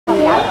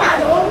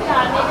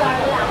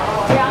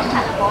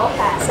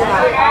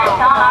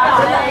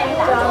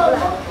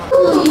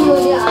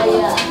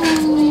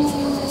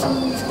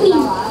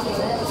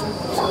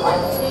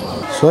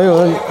所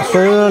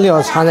有的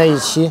料掺在一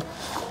起，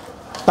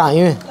拌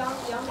匀。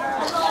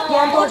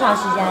腌多长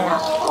时间呀？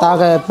大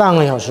概半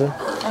个小时。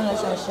半个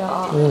小时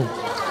啊。嗯。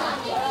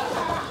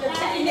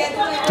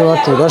这个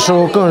煮的时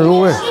候更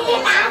入味。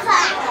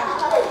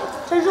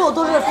这肉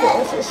都是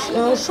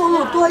瘦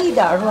肉多一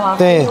点是吧？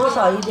对。肥肉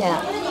少一点。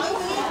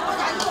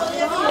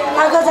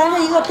大哥，咱这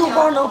一个肚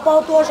包能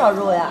包多少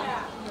肉呀？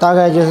大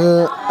概就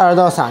是2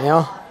到3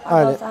两。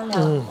2到3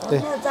两。嗯，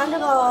对。那咱这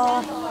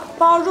个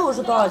包肉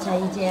是多少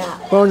钱一斤啊？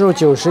包肉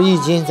90一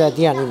斤，在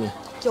店里面。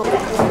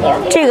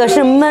这个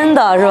是焖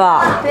的是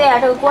吧？对呀，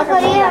这个锅是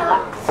焖的。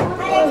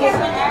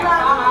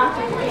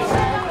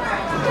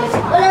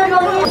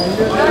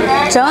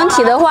整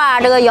体的话，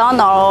这个羊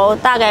脑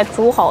大概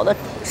煮好的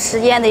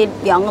时间得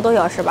2个多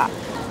小时吧。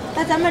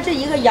那咱们这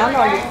一个羊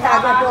脑里大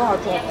概多少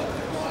重？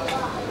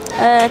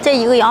这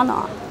一个羊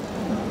脑，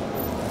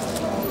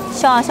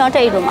像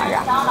这一种吧是。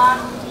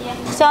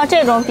像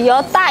这种比较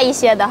大一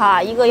些的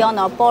哈，一个羊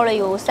脑包了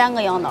有3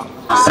个羊脑。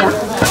行。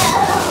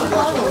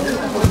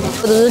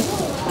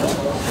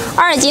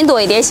20斤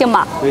多一点行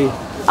吗？可以。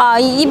啊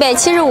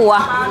，175。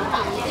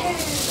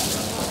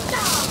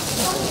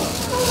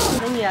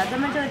美女，咱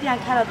们这个店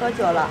开了多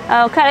久了？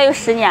开了有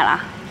10年了。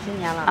10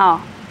年了。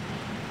啊。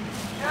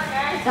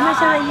咱们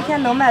现在一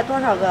天能卖多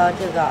少个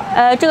这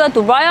个？这个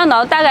肚包羊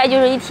脑大概就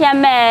是一天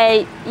卖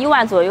1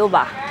万左右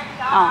吧。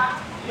啊。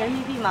人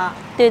民币吗？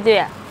对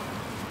对。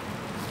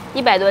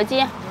100多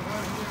斤。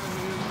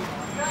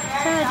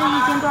现在这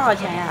一斤多少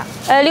钱呀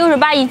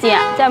？68一斤，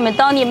在我们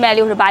当地卖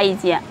68一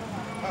斤。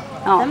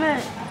咱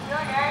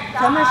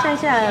们深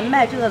县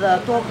卖这个的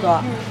多不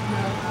多？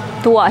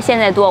多，现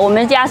在多。我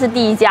们家是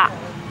第一家，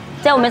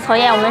在我们曹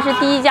县我们是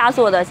第一家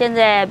做的，现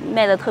在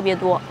卖的特别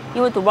多，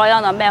因为肚包羊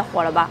脑卖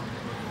火了吧。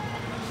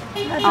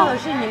那这个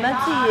是你们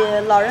自己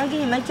老人给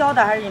你们教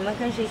的，还是你们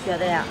跟谁学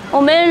的呀？我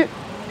们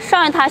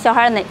上一茬小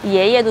孩的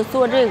爷爷都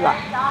做这个，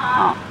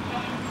啊。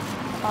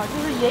就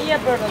是爷爷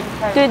辈的就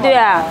开始。对对，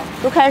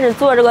都开始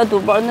做这个肚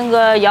包那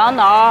个羊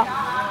脑。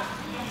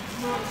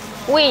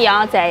喂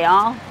羊、宰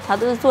羊，他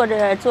都是做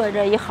这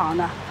一行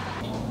的。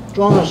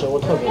装的时候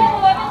特别难。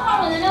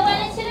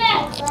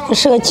这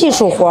是个技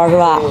术活是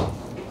吧？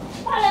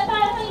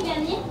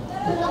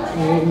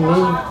没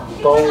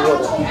包过的，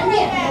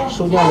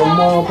手电都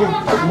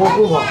摸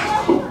不吧。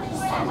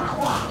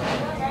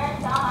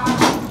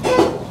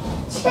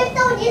这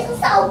到底是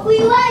啥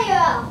鬼玩意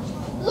儿？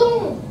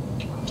龙。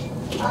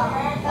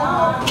然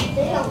后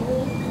这样子，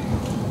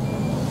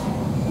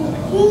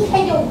你才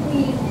叫鬼。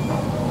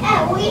哎，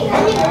我一看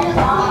这个人光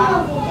芒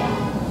不见，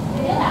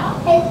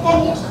赶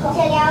紧吃下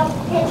俩，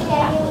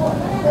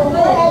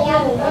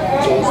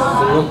只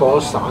能包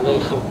3个。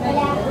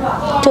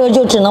这个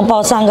就只能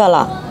包3个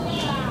了，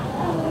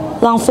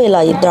浪费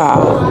了一袋儿。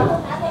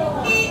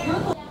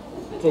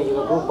这一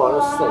个锅包了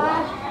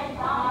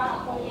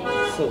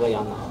4个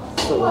羊脑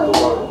，4个肚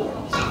包肉。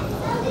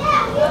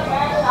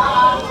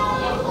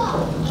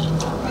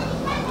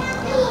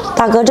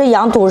大哥，这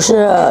羊肚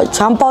是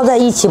全包在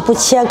一起，不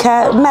切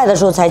开，卖的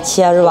时候才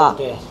切是吧？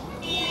对。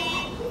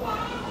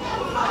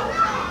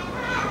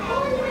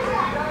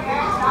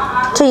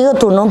这一个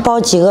肚能包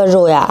几个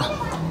肉呀？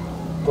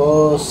包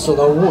4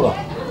到5个。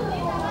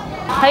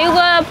还有个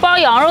包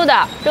羊肉的，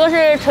这个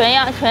是纯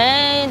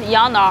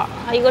羊脑，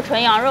还有一个纯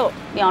羊肉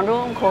，2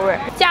种口味。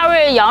价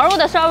位羊肉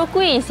的稍微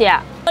贵一些。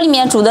这里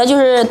面煮的就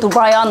是肚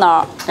包羊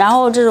脑，然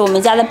后这是我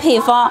们家的配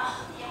方。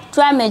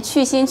专门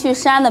去腥去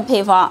膻的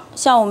配方，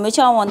像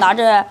我拿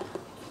着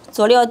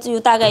佐料就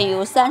大概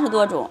有30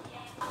多种，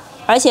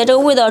而且这个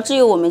味道只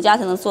有我们家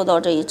才能做到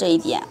这一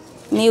点，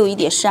没有一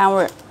点膻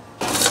味儿。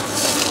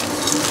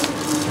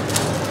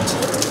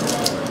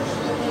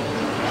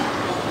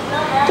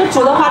这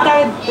煮的话大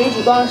概得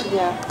煮多长时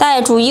间？大概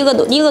煮一个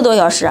多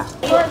小时。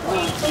多少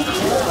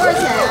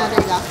钱呀？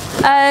这个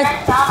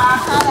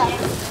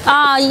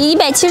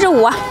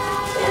？175。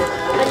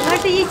你们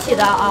是一起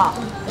的啊？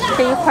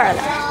是一块的。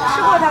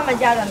吃过他们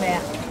家的没？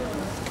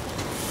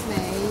没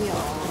有。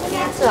第一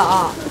次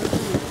啊。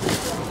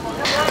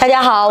大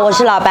家好，我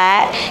是老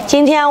白。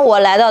今天我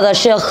来到的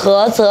是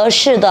菏泽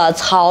市的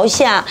曹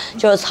县，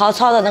就是曹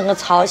操的那个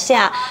曹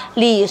县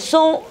李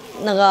松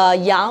那个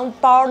羊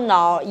包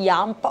脑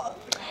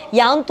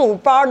羊肚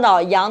包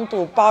脑、羊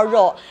肚包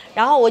肉，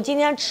然后我今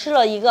天吃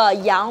了一个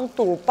羊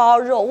肚包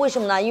肉，为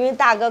什么呢？因为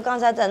大哥刚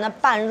才在那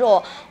拌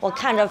肉，我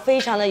看着非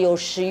常的有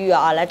食欲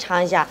啊，来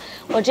尝一下。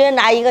我直接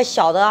拿一个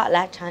小的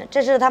来尝，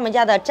这是他们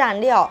家的蘸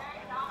料。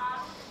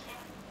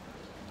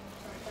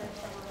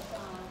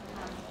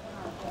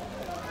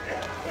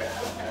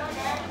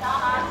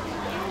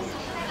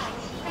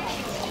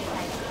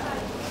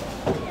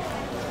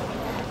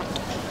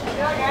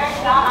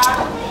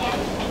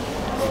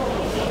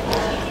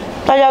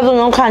大家都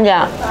能看见，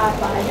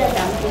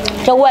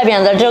这外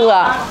边的这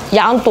个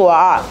羊肚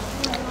儿、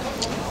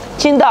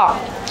筋道，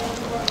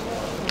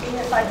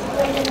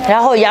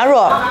然后羊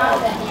肉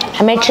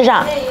还没吃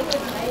上，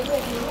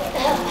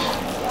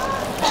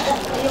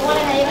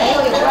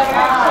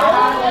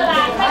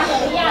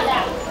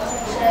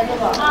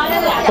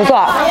不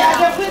错。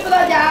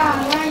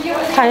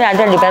看一下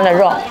这里边的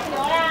肉，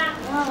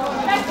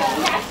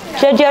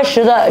结结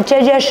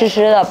实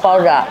实的包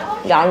着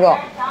羊肉，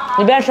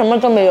里边什么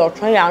都没有，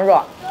纯羊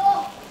肉。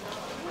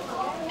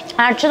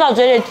吃到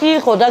嘴里第一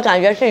口的感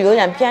觉是有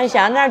点偏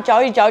咸，但是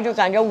嚼一嚼就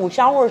感觉五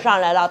香味上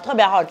来了，特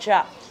别好吃。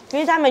因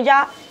为他们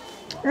家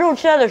肉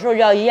切的时候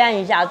要腌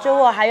一下，最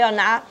后还要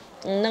拿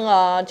那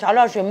个调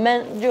料水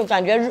焖，就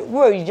感觉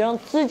味儿已经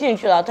滋进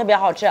去了，特别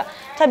好吃。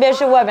特别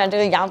是外边这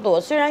个羊肚，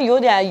虽然有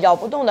点咬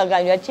不动的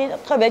感觉，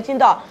特别筋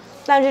道，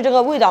但是这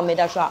个味道没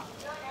得说。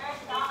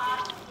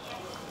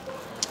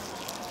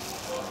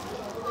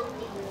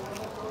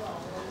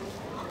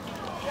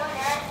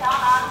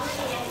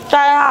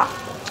大家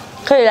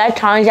可以来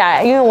尝一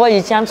下，因为我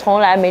以前从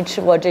来没吃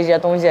过这些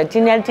东西，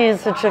今天第一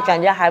次吃，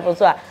感觉还不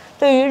错。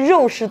对于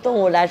肉食动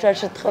物来说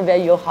是特别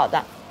友好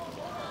的。